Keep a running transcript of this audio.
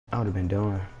I would have been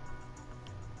done.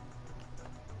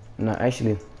 No,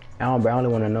 actually, I only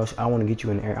want to know. I want to get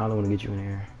you in the air. I only want to get you in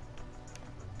the air.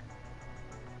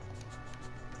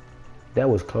 That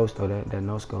was close though. That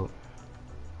no scope.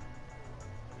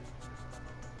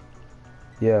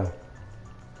 Yeah.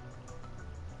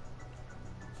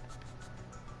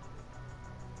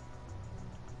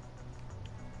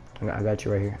 I got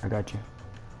you right here. I got you.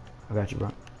 I got you, bro.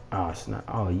 Oh, it's not.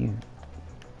 Oh, you.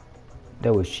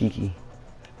 That was cheeky.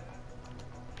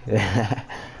 Get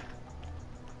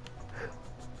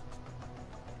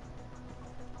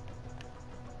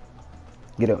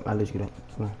up. I'll let you get up.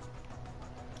 Come on.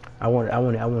 I want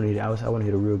to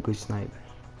hit a real good snipe.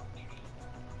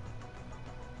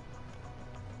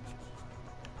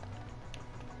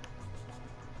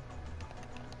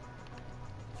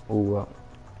 Oh,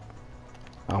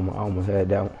 I almost had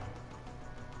that one.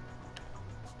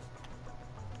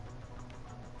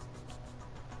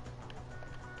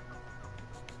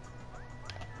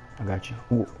 I got you.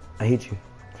 Ooh, I hit you.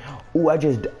 Ooh, I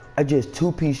just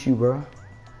two-piece you, bro.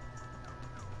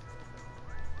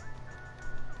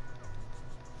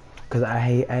 Cause I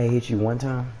hit you one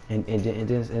time, and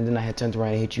then I had turned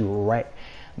around and hit you right.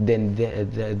 Then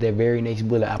the very next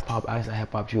bullet I had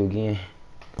popped you again.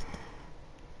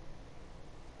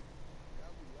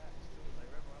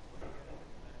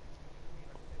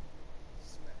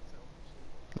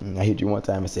 I hit you one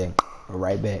time and said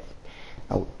right back.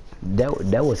 Oh,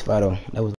 that was fire though. That was.